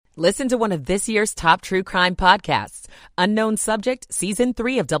Listen to one of this year's top true crime podcasts. Unknown Subject, Season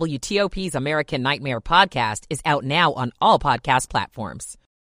 3 of WTOP's American Nightmare podcast is out now on all podcast platforms.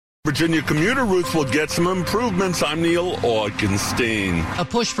 Virginia commuter routes will get some improvements. I'm Neil Augenstein. A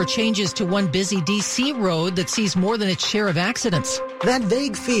push for changes to one busy D.C. road that sees more than its share of accidents. That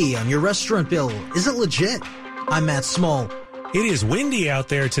vague fee on your restaurant bill, is it legit? I'm Matt Small. It is windy out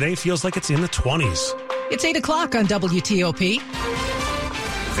there today. Feels like it's in the 20s. It's 8 o'clock on WTOP.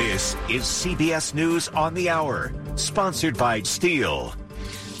 This is CBS News on the Hour, sponsored by Steel.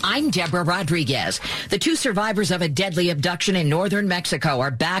 I'm Deborah Rodriguez. The two survivors of a deadly abduction in northern Mexico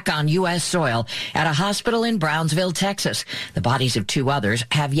are back on U.S. soil at a hospital in Brownsville, Texas. The bodies of two others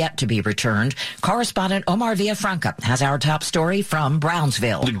have yet to be returned. Correspondent Omar Villafranca has our top story from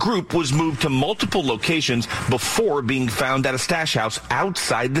Brownsville. The group was moved to multiple locations before being found at a stash house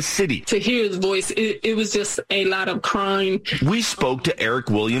outside the city. To hear his voice, it was just a lot of crying. We spoke to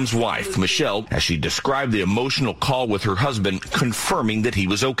Eric Williams' wife, Michelle, as she described the emotional call with her husband, confirming that he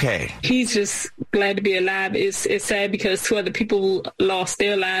was okay. He's just glad to be alive. It's sad because two other people lost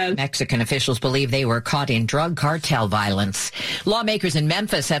their lives. Mexican officials believe they were caught in drug cartel violence. Lawmakers in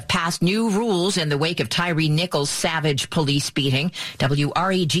Memphis have passed new rules in the wake of Tyree Nichols' savage police beating.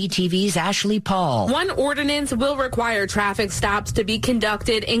 WREG-TV's Ashley Paul. One ordinance will require traffic stops to be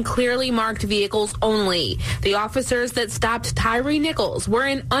conducted in clearly marked vehicles only. The officers that stopped Tyree Nichols were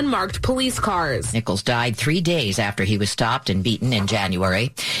in unmarked police cars. Nichols died 3 days after he was stopped and beaten in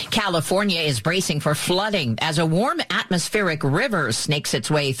January. California is bracing for flooding as a warm atmospheric river snakes its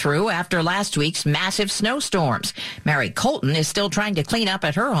way through after last week's massive snowstorms. Mary Colton is still trying to clean up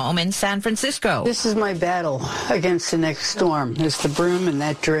at her home in San Francisco. This is my battle against the next storm. It's the broom and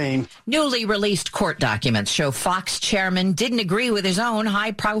that drain. Newly released court documents show Fox chairman didn't agree with his own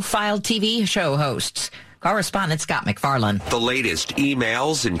high-profile TV show hosts. Correspondent Scott McFarland. The latest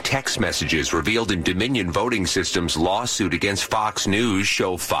emails and text messages revealed in Dominion Voting Systems' lawsuit against Fox News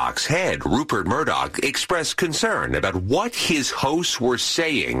show Fox head Rupert Murdoch expressed concern about what his hosts were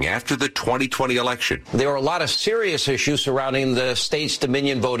saying after the 2020 election. There were a lot of serious issues surrounding the state's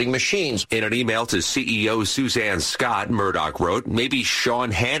Dominion voting machines. In an email to CEO Suzanne Scott, Murdoch wrote, maybe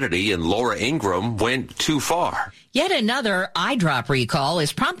Sean Hannity and Laura Ingraham went too far. Yet another eye drop recall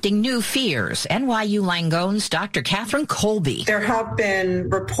is prompting new fears. NYU Langone's Dr. Catherine Colby. There have been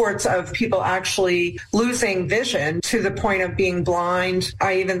reports of people actually losing vision to the point of being blind.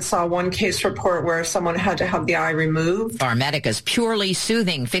 I even saw one case report where someone had to have the eye removed. PharMedica's purely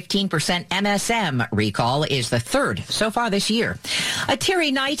soothing 15% MSM recall is the third so far this year. A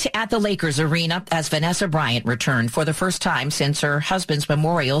teary night at the Lakers arena as Vanessa Bryant returned for the first time since her husband's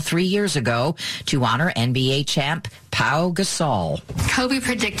memorial 3 years ago to honor NBA champ Pau Gasol. Kobe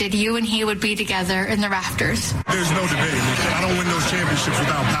predicted you and he would be together in the rafters. There's no debate. I don't win those championships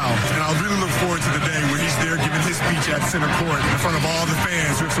without Pau. And I really look forward to the day where he's there giving his speech at center court in front of all the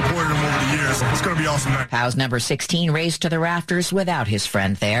fans who have supported him over the years. It's going to be awesome night. Pau's number 16 raised to the rafters without his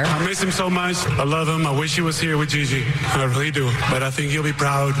friend there. I miss him so much. I love him. I wish he was here with Gigi. I really do. But I think he'll be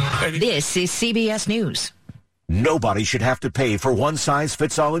proud. This is CBS News. Nobody should have to pay for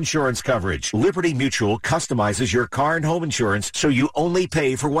one-size-fits-all insurance coverage. Liberty Mutual customizes your car and home insurance so you only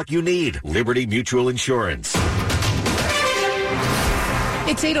pay for what you need. Liberty Mutual Insurance.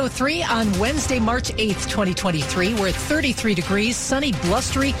 It's 8:03 on Wednesday, March 8th, 2023. We're at 33 degrees, sunny,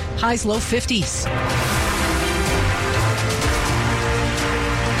 blustery, highs low 50s.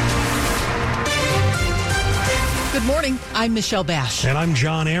 Good morning. I'm Michelle Bash. And I'm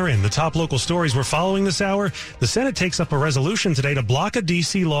John Aaron. The top local stories we're following this hour. The Senate takes up a resolution today to block a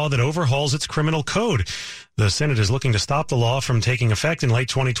D.C. law that overhauls its criminal code. The Senate is looking to stop the law from taking effect in late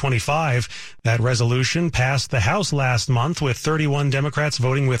 2025. That resolution passed the House last month with 31 Democrats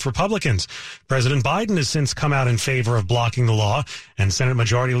voting with Republicans. President Biden has since come out in favor of blocking the law, and Senate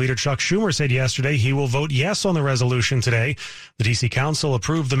Majority Leader Chuck Schumer said yesterday he will vote yes on the resolution today. The D.C. Council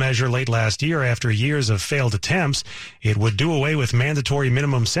approved the measure late last year after years of failed attempts. It would do away with mandatory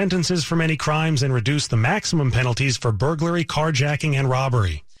minimum sentences for many crimes and reduce the maximum penalties for burglary, carjacking, and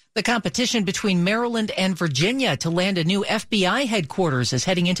robbery. The competition between Maryland and Virginia to land a new FBI headquarters is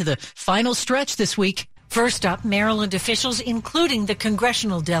heading into the final stretch this week. First up, Maryland officials, including the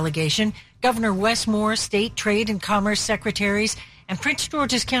congressional delegation, Governor Wes Moore, State Trade and Commerce secretaries, and Prince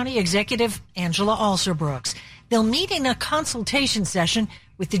George's County Executive Angela Alsobrooks. They'll meet in a consultation session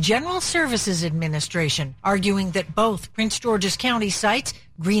with the General Services Administration, arguing that both Prince George's County sites,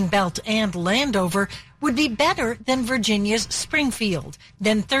 Greenbelt and Landover, would be better than Virginia's Springfield.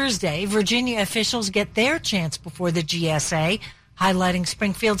 Then Thursday, Virginia officials get their chance before the GSA, highlighting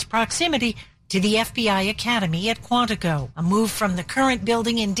Springfield's proximity to the FBI Academy at Quantico. A move from the current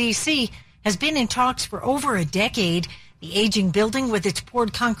building in D.C. has been in talks for over a decade. The aging building with its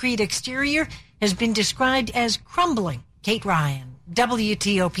poured concrete exterior has been described as crumbling. Kate Ryan,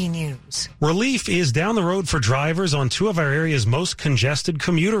 WTOP News. Relief is down the road for drivers on two of our area's most congested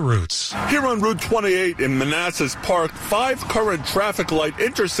commuter routes. Here on Route 28 in Manassas Park, 5 current traffic light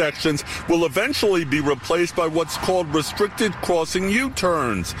intersections will eventually be replaced by what's called restricted crossing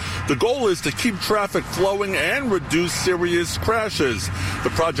U-turns. The goal is to keep traffic flowing and reduce serious crashes.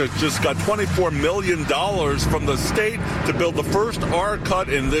 The project just got $24 million from the state to build the first R-cut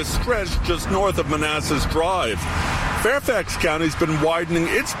in this stretch just north of Manassas Drive. Fairfax County's been widening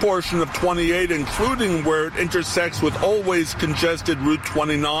its portion of 28, including where it intersects with always congested Route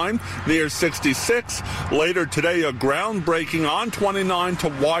 29 near 66. Later today, a groundbreaking on 29 to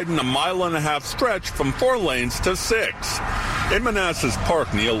widen a 1.5 mile stretch from 4 lanes to 6. In Manassas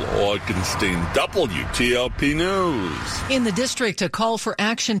Park, Neil Augenstein, WTOP News. In the district, a call for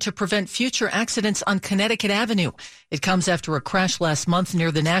action to prevent future accidents on Connecticut Avenue. It comes after a crash last month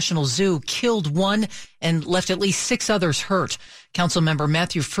near the National Zoo killed 1 and left at least 6 others hurt. Councilmember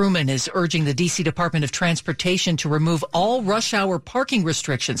Matthew Fruman is urging the D.C. Department of Transportation to remove all rush hour parking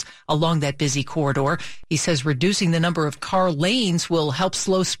restrictions along that busy corridor. He says reducing the number of car lanes will help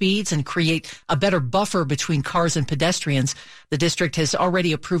slow speeds and create a better buffer between cars and pedestrians. The district has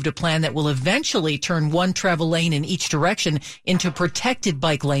already approved a plan that will eventually turn 1 travel lane in each direction into protected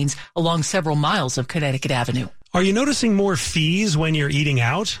bike lanes along several miles of Connecticut Avenue. Are you noticing more fees when you're eating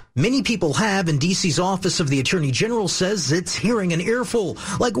out? Many people have, and D.C.'s Office of the Attorney General says it's hearing an earful,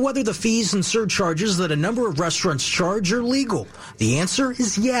 like whether the fees and surcharges that a number of restaurants charge are legal. The answer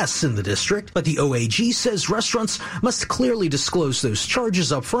is yes in the district, but the OAG says restaurants must clearly disclose those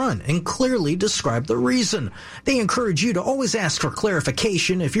charges up front and clearly describe the reason. They encourage you to always ask for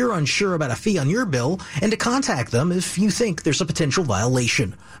clarification if you're unsure about a fee on your bill and to contact them if you think there's a potential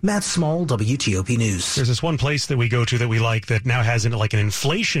violation. Matt Small, WTOP News. There's this one place that we go to that we like that now has an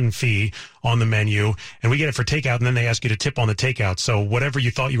inflation fee on the menu, and we get it for takeout, and then they ask you to tip on the takeout. So whatever you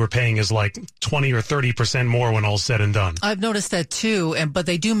thought you were paying is like 20 or 30% more when all's said and done. I've noticed that too, but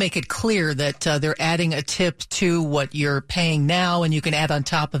they do make it clear that they're adding a tip to what you're paying now, and you can add on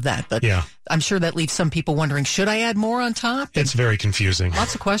top of that. But yeah, I'm sure that leaves some people wondering, should I add more on top? It's very confusing.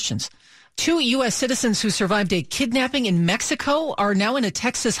 Lots of questions. 2 U.S. citizens who survived a kidnapping in Mexico are now in a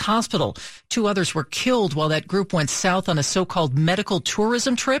Texas hospital. 2 others were killed while that group went south on a so-called medical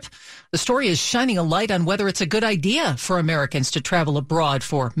tourism trip. The story is shining a light on whether it's a good idea for Americans to travel abroad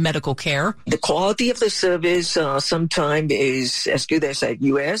for medical care. The quality of the service sometimes is as good as at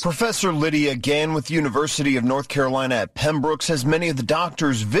U.S. Professor Lydia Gann with University of North Carolina at Pembroke says many of the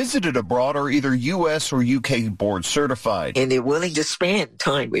doctors visited abroad are either U.S. or U.K. board certified. And they're willing to spend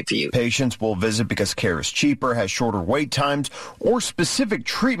time with you. Patients will visit because care is cheaper, has shorter wait times, or specific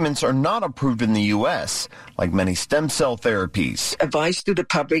treatments are not approved in the U.S., like many stem cell therapies. Advice to the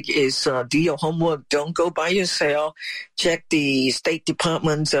public is do your homework. Don't go by yourself. Check the State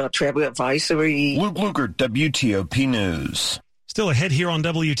Department's travel advisory. Luke Luker, WTOP News. Still ahead here on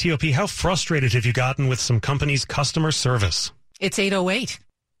WTOP, how frustrated have you gotten with some company's customer service? It's 8:08.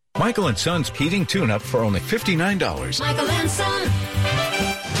 Michael & Son's heating tune-up for only $59. Michael & Son.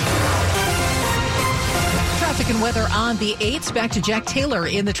 Traffic and weather on the 8th. Back to Jack Taylor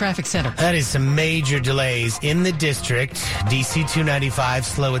in the traffic center. That is some major delays in the district. DC 295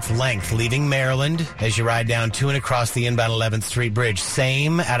 slow its length, leaving Maryland as you ride down to and across the inbound 11th Street Bridge.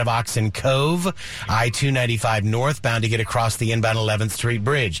 Same out of Oxon Cove. I-295 northbound to get across the inbound 11th Street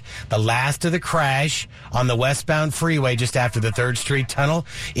Bridge. The last of the crash on the westbound freeway just after the 3rd Street Tunnel.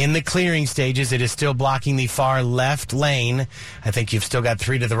 In the clearing stages, it is still blocking the far left lane. I think you've still got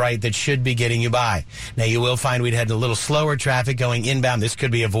 3 to the right that should be getting you by. Now, you will find we'd had a little slower traffic going inbound. This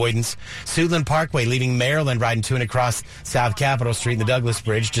could be avoidance. Suitland Parkway leaving Maryland, riding to and across South Capitol Street and the Douglas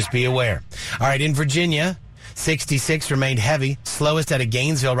Bridge. Just be aware. All right, in Virginia, 66 remained heavy, slowest out of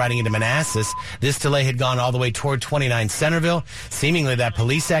Gainesville riding into Manassas. This delay had gone all the way toward 29 Centerville. Seemingly that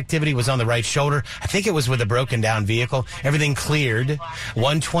police activity was on the right shoulder. I think it was with a broken down vehicle. Everything cleared.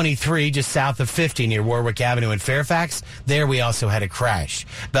 123 just south of 50 near Warwick Avenue in Fairfax. There we also had a crash.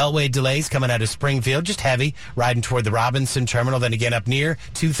 Beltway delays coming out of Springfield, just heavy, riding toward the Robinson Terminal. Then again up near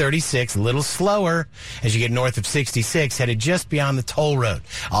 236, a little slower as you get north of 66, headed just beyond the toll road.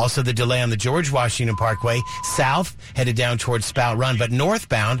 Also the delay on the George Washington Parkway, South, headed down towards Spout Run, but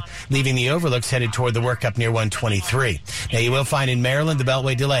northbound, leaving the overlooks headed toward the workup near 123. Now, you will find in Maryland the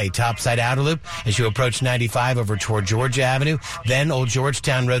Beltway delay, topside outer loop as you approach 95 over toward Georgia Avenue, then Old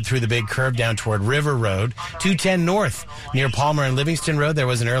Georgetown Road through the big curve down toward River Road. 210 north near Palmer and Livingston Road, there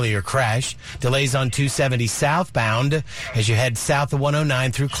was an earlier crash. Delays on 270 southbound as you head south of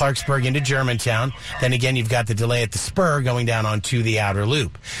 109 through Clarksburg into Germantown. Then again, you've got the delay at the spur going down onto the outer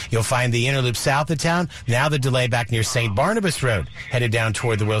loop. You'll find the inner loop south of town. Now the delay back near St. Barnabas Road, headed down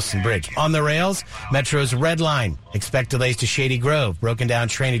toward the Wilson Bridge. On the rails, Metro's Red Line. Expect delays to Shady Grove. Broken down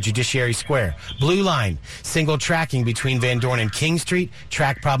train at Judiciary Square. Blue Line. Single tracking between Van Dorn and King Street.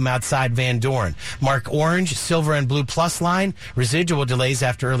 Track problem outside Van Dorn. Mark Orange, Silver and Blue Plus Line. Residual delays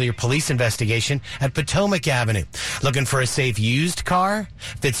after earlier police investigation at Potomac Avenue. Looking for a safe used car?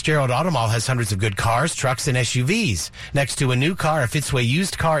 Fitzgerald Auto Mall has hundreds of good cars, trucks, and SUVs. Next to a new car, a Fitzway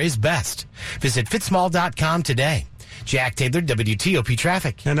used car is best. Visit fitzmall.com today. Jack Taylor, WTOP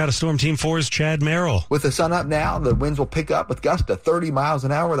Traffic. And out of Storm Team 4's Chad Merrill. With the sun up now, the winds will pick up with gusts to 30 miles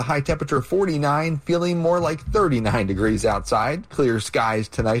an hour. The high temperature 49, feeling more like 39 degrees outside. Clear skies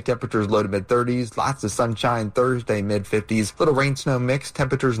tonight, temperatures low to mid-30s. Lots of sunshine Thursday, mid-50s. Little rain-snow mix,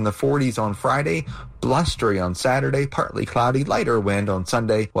 temperatures in the 40s on Friday. Blustery on Saturday, partly cloudy, lighter wind on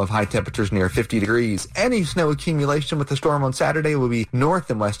Sunday. We'll have high temperatures near 50 degrees. Any snow accumulation with the storm on Saturday will be north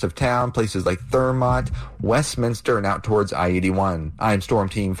and west of town, places like Thurmont, Westminster, and out towards I-81. I'm Storm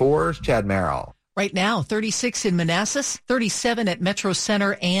Team 4's Chad Merrill. Right now, 36 in Manassas, 37 at Metro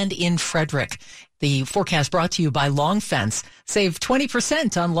Center and in Frederick. The forecast brought to you by Long Fence. Save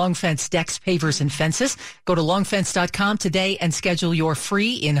 20% on Long Fence decks, pavers, and fences. Go to longfence.com today and schedule your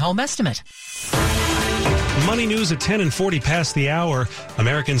free in-home estimate. Money news at 10 and 40 past the hour.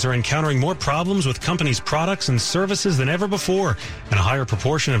 Americans are encountering more problems with companies' products and services than ever before, and a higher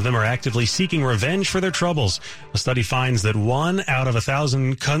proportion of them are actively seeking revenge for their troubles. A study finds that 1 out of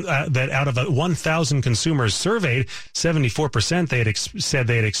 1,000 consumers surveyed, 74% said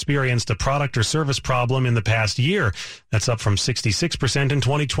they had experienced a product or service problem in the past year. That's up from 66% in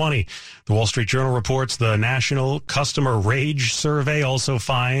 2020. The Wall Street Journal reports the National Customer Rage Survey also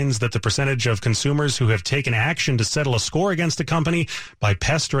finds that the percentage of consumers who have taken action to settle a score against a company by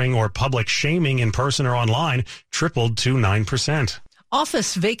pestering or public shaming in person or online tripled to 9%.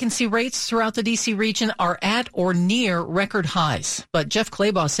 Office vacancy rates throughout the D.C. region are at or near record highs. But Jeff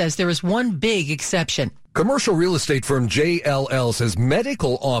Claybaugh says there is one big exception. Commercial real estate firm JLL says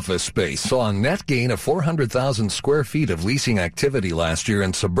medical office space saw a net gain of 400,000 square feet of leasing activity last year.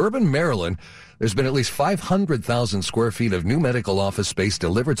 In suburban Maryland, there's been at least 500,000 square feet of new medical office space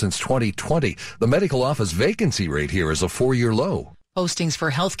delivered since 2020. The medical office vacancy rate here is a 4-year low. Postings for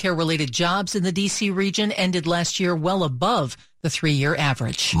healthcare-related jobs in the D.C. region ended last year well above the 3-year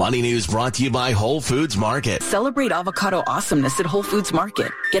average. Money News brought to you by Whole Foods Market. Celebrate avocado awesomeness at Whole Foods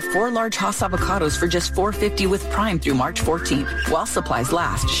Market. Get 4 large Hass avocados for just $4.50 with Prime through March 14th. While supplies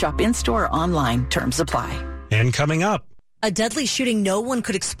last, shop in-store or online. Terms apply. And coming up, a deadly shooting no one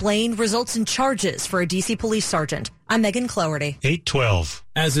could explain results in charges for a D.C. police sergeant. I'm Megan Cloherty. 8:12.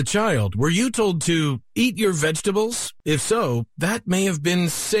 As a child, were you told to eat your vegetables? If so, that may have been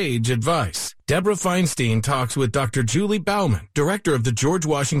sage advice. Deborah Feinstein talks with Dr. Julie Bauman, director of the George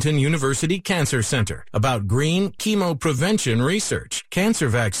Washington University Cancer Center, about green chemo prevention research, cancer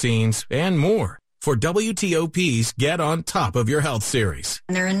vaccines, and more. For WTOP's Get on Top of Your Health series.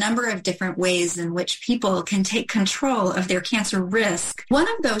 There are a number of different ways in which people can take control of their cancer risk. One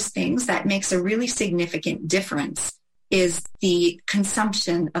of those things that makes a really significant difference is the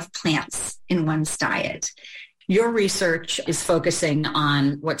consumption of plants in one's diet. Your research is focusing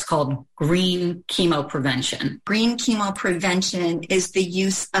on what's called green chemo prevention. Green chemo prevention is the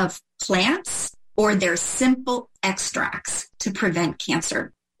use of plants or their simple extracts to prevent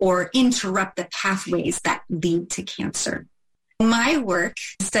cancer or interrupt the pathways that lead to cancer. My work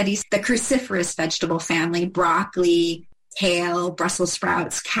studies the cruciferous vegetable family, broccoli, kale, Brussels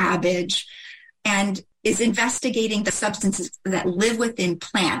sprouts, cabbage, and is investigating the substances that live within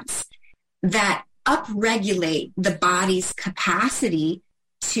plants that upregulate the body's capacity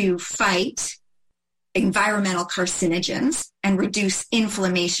to fight environmental carcinogens and reduce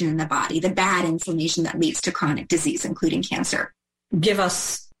inflammation in the body, the bad inflammation that leads to chronic disease, including cancer. Give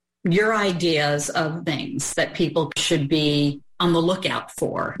us your ideas of things that people should be on the lookout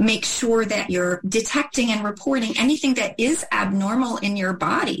for. Make sure that you're detecting and reporting anything that is abnormal in your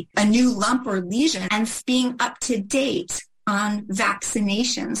body, a new lump or lesion, and being up to date on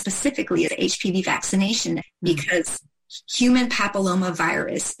vaccination, specifically the HPV vaccination, because human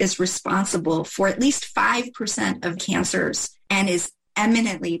papillomavirus is responsible for at least 5% of cancers and is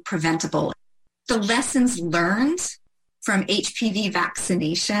eminently preventable. The lessons learned from HPV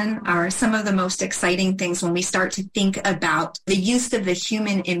vaccination are some of the most exciting things when we start to think about the use of the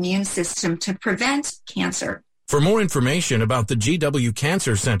human immune system to prevent cancer. For more information about the GW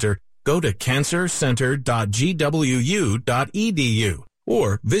Cancer Center, go to cancercenter.gwu.edu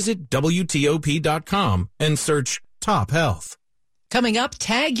or visit WTOP.com and search Top Health. Coming up,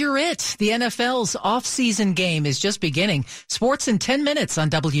 Tag Your It. The NFL's off-season game is just beginning. Sports in 10 minutes on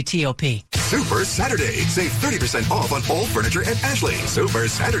WTOP. Super Saturday. Save 30% off on all furniture at Ashley. Super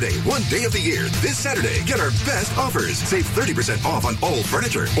Saturday, one day of the year. This Saturday, get our best offers. Save 30% off on all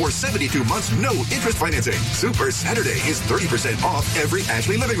furniture or 72 months no interest financing. Super Saturday is 30% off every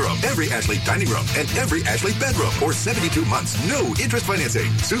Ashley living room, every Ashley dining room, and every Ashley bedroom or 72 months no interest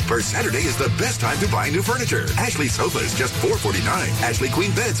financing. Super Saturday is the best time to buy new furniture. Ashley sofas, just $449. Ashley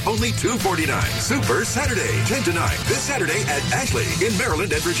Queen beds, only $249. Super Saturday, 10 to 9. This Saturday at Ashley in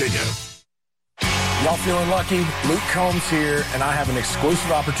Maryland and Virginia. Y'all feeling lucky? Luke Combs here, and I have an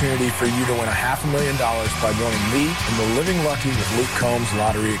exclusive opportunity for you to win $500,000 by joining me in the Living Lucky with Luke Combs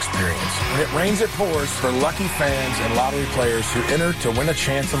Lottery Experience. When it rains, it pours for lucky fans and lottery players who enter to win a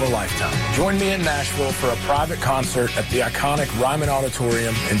chance of a lifetime. Join me in Nashville for a private concert at the iconic Ryman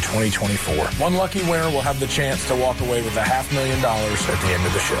Auditorium in 2024. One lucky winner will have the chance to walk away with $500,000 at the end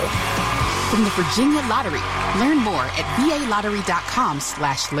of the show. From the Virginia Lottery. Learn more at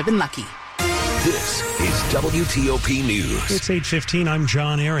VALottery.com/livinlucky. This is WTOP News. It's 8:15. I'm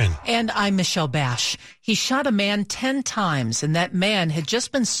John Aaron. And I'm Michelle Bash. He shot a man 10 times, and that man had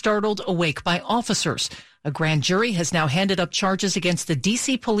just been startled awake by officers. A grand jury has now handed up charges against the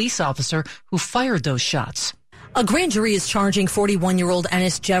D.C. police officer who fired those shots. A grand jury is charging 41-year-old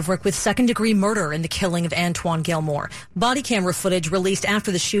Ennis Jevrick with second-degree murder in the killing of Antoine Gilmore. Body camera footage released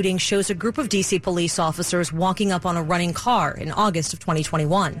after the shooting shows a group of D.C. police officers walking up on a running car in August of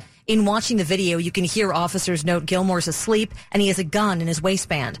 2021. In watching the video, you can hear officers note Gilmore's asleep and he has a gun in his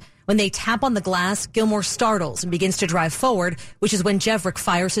waistband. When they tap on the glass, Gilmore startles and begins to drive forward, which is when Jevrick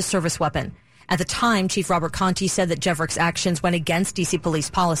fires his service weapon. At the time, Chief Robert Conti said that Jevrick's actions went against D.C. police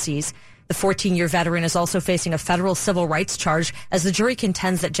policies. The 14-year veteran is also facing a federal civil rights charge as the jury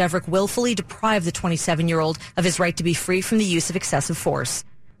contends that Jevrick willfully deprived the 27-year-old of his right to be free from the use of excessive force.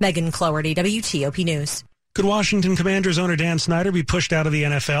 Megan Cloherty, WTOP News. Could Washington Commanders owner Dan Snyder be pushed out of the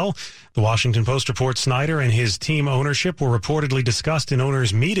NFL? The Washington Post reports Snyder and his team ownership were reportedly discussed in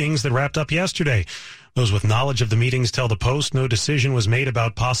owners' meetings that wrapped up yesterday. Those with knowledge of the meetings tell the Post no decision was made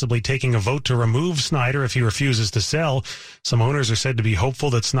about possibly taking a vote to remove Snyder if he refuses to sell. Some owners are said to be hopeful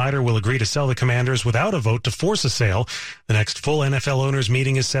that Snyder will agree to sell the Commanders without a vote to force a sale. The next full NFL owners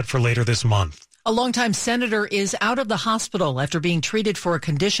meeting is set for later this month. A longtime senator is out of the hospital after being treated for a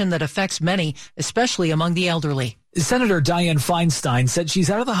condition that affects many, especially among the elderly. Senator Dianne Feinstein said she's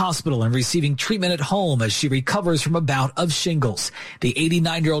out of the hospital and receiving treatment at home as she recovers from a bout of shingles. The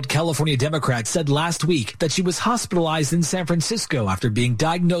 89-year-old California Democrat said last week that she was hospitalized in San Francisco after being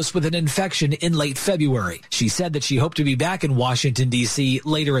diagnosed with an infection in late February. She said that she hoped to be back in Washington, D.C.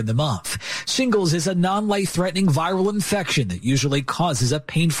 later in the month. Shingles is a non-life-threatening viral infection that usually causes a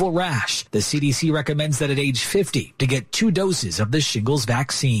painful rash. The CDC recommends that at age 50 to get 2 doses of the shingles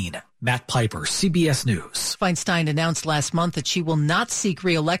vaccine. Matt Piper, CBS News. Feinstein announced last month that she will not seek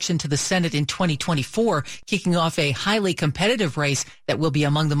re-election to the Senate in 2024, kicking off a highly competitive race that will be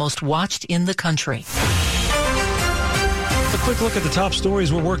among the most watched in the country. A quick look at the top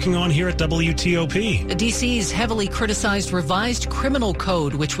stories we're working on here at WTOP. DC's heavily criticized revised criminal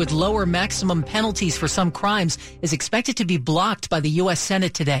code, which would lower maximum penalties for some crimes, is expected to be blocked by the U.S.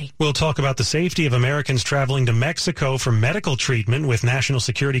 Senate today. We'll talk about the safety of Americans traveling to Mexico for medical treatment with national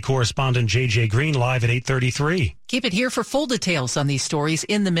security correspondent J.J. Green live at 8:33. Keep it here for full details on these stories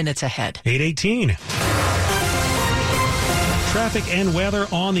in the minutes ahead. 8:18. Traffic and weather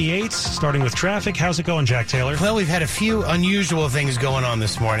on the 8s. Starting with traffic. How's it going, Jack Taylor? Well, we've had a few unusual things going on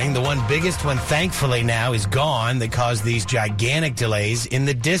this morning. The one biggest one, thankfully, now is gone that caused these gigantic delays in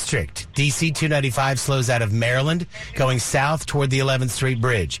the district. DC 295 slows out of Maryland, going south toward the 11th Street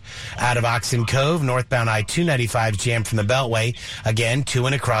Bridge. Out of Oxon Cove, northbound I-295 jammed from the Beltway, again, to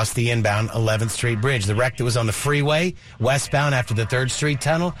and across the inbound 11th Street Bridge. The wreck that was on the freeway, westbound after the 3rd Street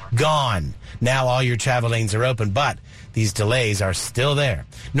Tunnel, gone. Now all your travel lanes are open, but These delays are still there.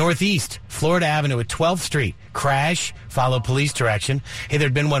 Northeast, Florida Avenue at 12th Street. Crash, follow police direction. Hey,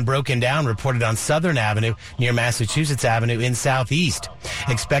 there'd been one broken down reported on Southern Avenue near Massachusetts Avenue in Southeast.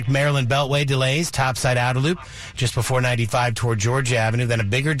 Expect Maryland Beltway delays, topside outer loop just before 95 toward Georgia Avenue. Then a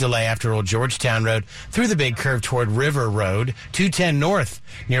bigger delay after Old Georgetown Road through the big curve toward River Road. 210 North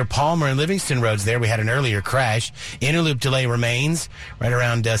near Palmer and Livingston Roads there. We had an earlier crash. Inner loop delay remains right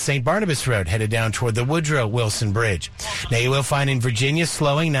around St. Barnabas Road headed down toward the Woodrow Wilson Bridge. Now you will find in Virginia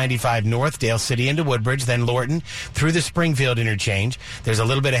slowing 95 North, Dale City into Woodbridge, then Lorton through the Springfield interchange. There's a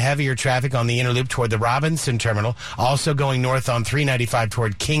little bit of heavier traffic on the inner loop toward the Robinson Terminal, also going north on 395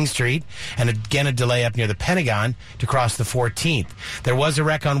 toward King Street, and again a delay up near the Pentagon to cross the 14th. There was a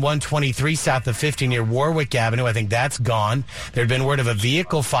wreck on 123 south of 50 near Warwick Avenue. I think that's gone. There had been word of a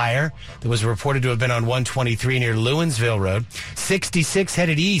vehicle fire that was reported to have been on 123 near Lewinsville Road. 66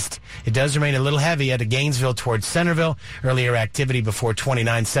 headed east. It does remain a little heavy at Gainesville towards Centerville. Earlier activity before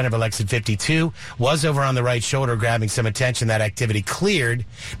 29 Centerville exit 52 was over on the right shoulder grabbing some attention. That activity cleared.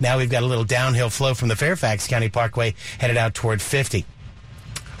 Now we've got a little downhill flow from the Fairfax County Parkway headed out toward 50.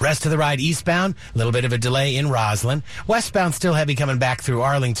 Rest of the ride eastbound, a little bit of a delay in Roslyn. Westbound still heavy coming back through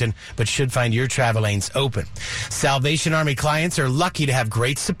Arlington, but should find your travel lanes open. Salvation Army clients are lucky to have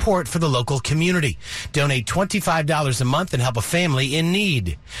great support for the local community. Donate $25 a month and help a family in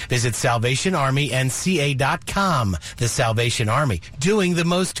need. Visit SalvationArmyNCA.com. The Salvation Army, doing the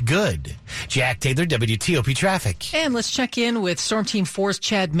most good. Jack Taylor, WTOP Traffic. And let's check in with Storm Team 4's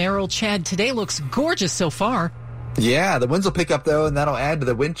Chad Merrill. Chad, today looks gorgeous so far. Yeah, the winds will pick up, though, and that'll add to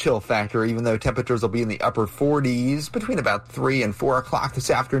the wind chill factor, even though temperatures will be in the upper 40s. Between about 3 and 4 o'clock this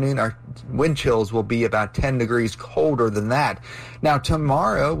afternoon, our wind chills will be about 10 degrees colder than that. Now,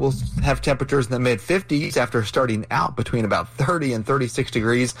 tomorrow, we'll have temperatures in the mid-50s after starting out between about 30 and 36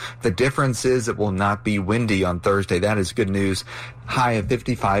 degrees. The difference is it will not be windy on Thursday. That is good news. High of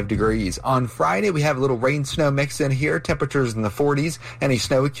 55 degrees. On Friday, we have a little rain-snow mix in here. Temperatures in the 40s. Any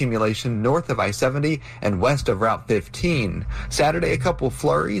snow accumulation north of I-70 and west of Route 15. Saturday, a couple of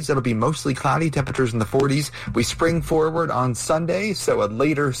flurries. It'll be mostly cloudy. Temperatures in the 40s. We spring forward on Sunday, so a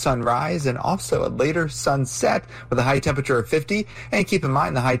later sunrise and also a later sunset with a high temperature of 50. And keep in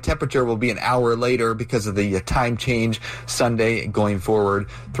mind, the high temperature will be an hour later because of the time change Sunday going forward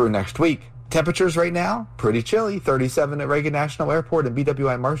through next week. Temperatures right now, pretty chilly. 37 at Reagan National Airport and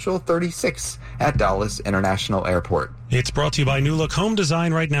BWI Marshall, 36 at Dulles International Airport. It's brought to you by New Look Home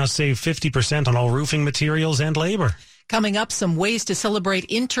Design. Right now, save 50% on all roofing materials and labor. Coming up, some ways to celebrate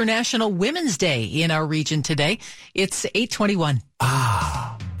International Women's Day in our region today. It's 8:21.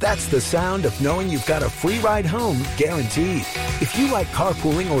 That's the sound of knowing you've got a free ride home guaranteed. If you like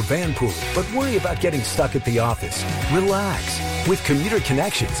carpooling or vanpooling, but worry about getting stuck at the office, relax. With Commuter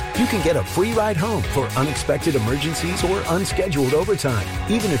Connections, you can get a free ride home for unexpected emergencies or unscheduled overtime,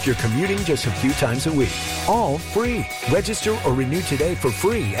 even if you're commuting just a few times a week. All free. Register or renew today for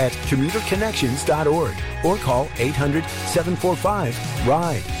free at commuterconnections.org or call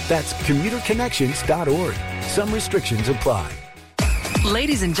 800-745-RIDE. That's commuterconnections.org. Some restrictions apply.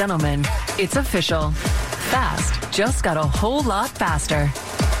 Ladies and gentlemen, it's official. Fast just got a whole lot faster.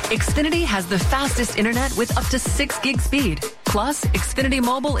 Xfinity has the fastest internet with up to 6 gig speed. Plus, Xfinity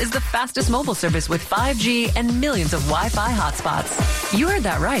Mobile is the fastest mobile service with 5G and millions of Wi-Fi hotspots. You heard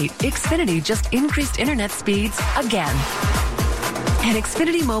that right. Xfinity just increased internet speeds again. And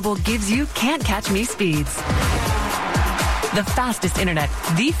Xfinity Mobile gives you can't catch me speeds. The fastest internet,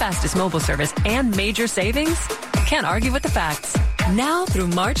 the fastest mobile service, and major savings? Can't argue with the facts. Now through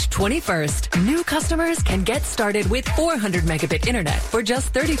March 21st, new customers can get started with 400 megabit internet for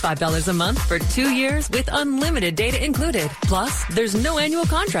just $35 a month for 2 years with unlimited data included. Plus, there's no annual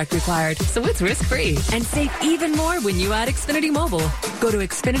contract required, so it's risk-free. And save even more when you add Xfinity Mobile. Go to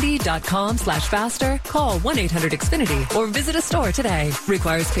Xfinity.com/faster, call 1-800-XFINITY, or visit a store today.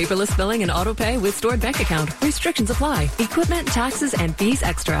 Requires paperless billing and auto pay with stored bank account. Restrictions apply. Equipment, taxes, and fees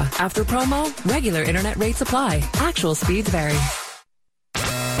extra. After promo, regular internet rates apply. Actual speeds vary.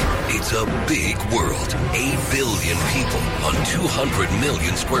 It's a big world. 8 billion people on 200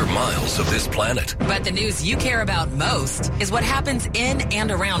 million square miles of this planet. But the news you care about most is what happens in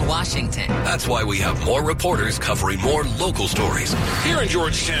and around Washington. That's why we have more reporters covering more local stories. Here in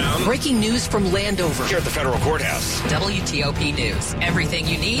Georgetown. Breaking news from Landover. Here at the federal courthouse. WTOP News. Everything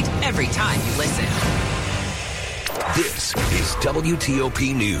you need, every time you listen. This is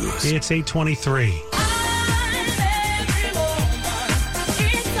WTOP News. It's 8:23.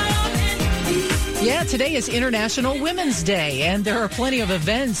 Yeah, today is International Women's Day, and there are plenty of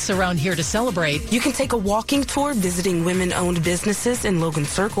events around here to celebrate. You can take a walking tour visiting women-owned businesses in Logan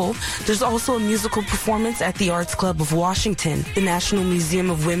Circle. There's also a musical performance at the Arts Club of Washington. The National Museum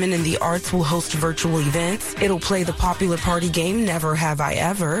of Women in the Arts will host virtual events. It'll play the popular party game Never Have I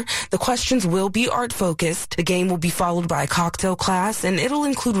Ever. The questions will be art-focused. The game will be followed by a cocktail class, and it'll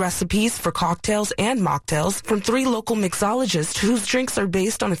include recipes for cocktails and mocktails from 3 local mixologists whose drinks are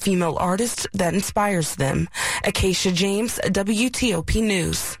based on a female artist that inspires them. Acacia James, WTOP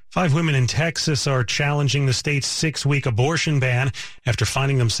News. 5 women in Texas are challenging the state's 6-week abortion ban after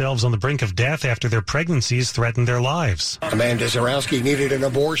finding themselves on the brink of death after their pregnancies threatened their lives. Amanda Zarowski needed an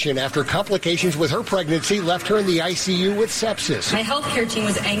abortion after complications with her pregnancy left her in the ICU with sepsis. My healthcare team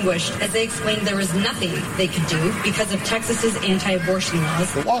was anguished as they explained there was nothing they could do because of Texas's anti-abortion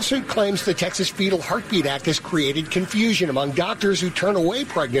laws. The lawsuit claims the Texas Fetal Heartbeat Act has created confusion among doctors who turn away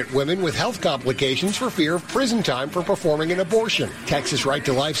pregnant women with health complications for fear of prison time for performing an abortion. Texas Right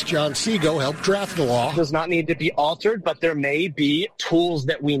to Life's John Seago helped draft the law. It does not need to be altered, but there may be tools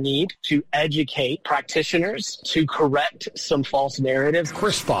that we need to educate practitioners to correct some false narratives.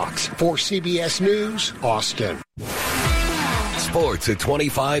 Chris Fox for CBS News, Austin. Sports at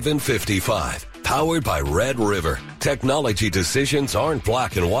 25 and 55. Powered by Red River. Technology decisions aren't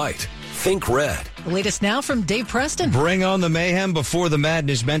black and white. Think red. The latest now from Dave Preston. Bring on the mayhem before the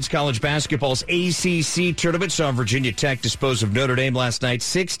madness. Men's college basketball's ACC tournament saw Virginia Tech dispose of Notre Dame last night.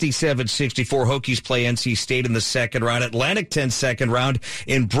 67-64. Hokies play NC State in the second round. Atlantic 10 second round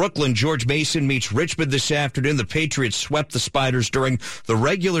in Brooklyn. George Mason meets Richmond this afternoon. The Patriots swept the Spiders during the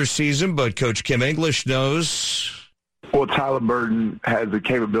regular season, but Coach Kim English knows... Well, Tyler Burton has the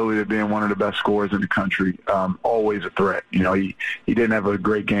capability of being one of the best scorers in the country, always a threat. You know, he didn't have a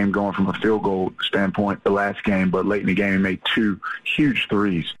great game going from a field goal standpoint the last game, but late in the game he made 2 huge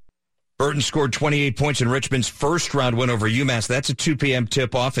threes. Burton scored 28 points in Richmond's first-round win over UMass. That's a 2 p.m.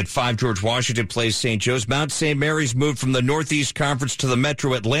 tip-off at 5. George Washington plays St. Joe's. Mount St. Mary's moved from the Northeast Conference to the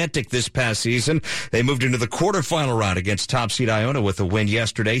Metro Atlantic this past season. They moved into the quarterfinal round against top seed Iona with a win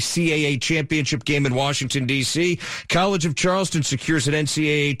yesterday. CAA championship game in Washington, D.C. College of Charleston secures an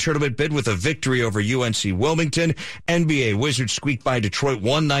NCAA tournament bid with a victory over UNC Wilmington. NBA Wizards squeaked by Detroit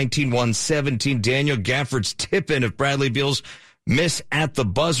 119-117. Daniel Gafford's tip-in of Bradley Beal's miss at the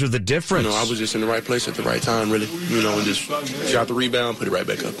buzzer, the difference. I was just in the right place at the right time, really. And just shot the rebound, put it right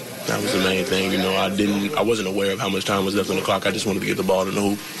back up. That was the main thing. I wasn't aware of how much time was left on the clock. I just wanted to get the ball in the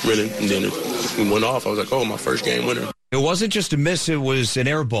hoop, really. And then it went off. I was like, oh, my first game winner. It wasn't just a miss, it was an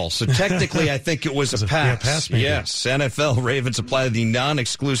air ball. So technically, I think it was a pass. Yeah, pass maybe. Yes. NFL Ravens apply the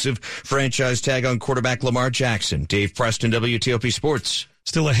non-exclusive franchise tag on quarterback Lamar Jackson. Dave Preston, WTOP Sports.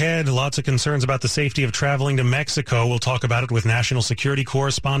 Still ahead, lots of concerns about the safety of traveling to Mexico. We'll talk about it with national security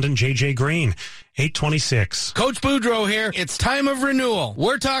correspondent J.J. Green. 8:26. Coach Boudreaux here. It's time of renewal.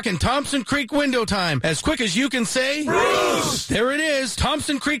 We're talking Thompson Creek window time. As quick as you can say, Bruce! There it is.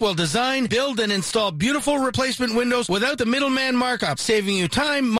 Thompson Creek will design, build, and install beautiful replacement windows without the middleman markup, saving you time,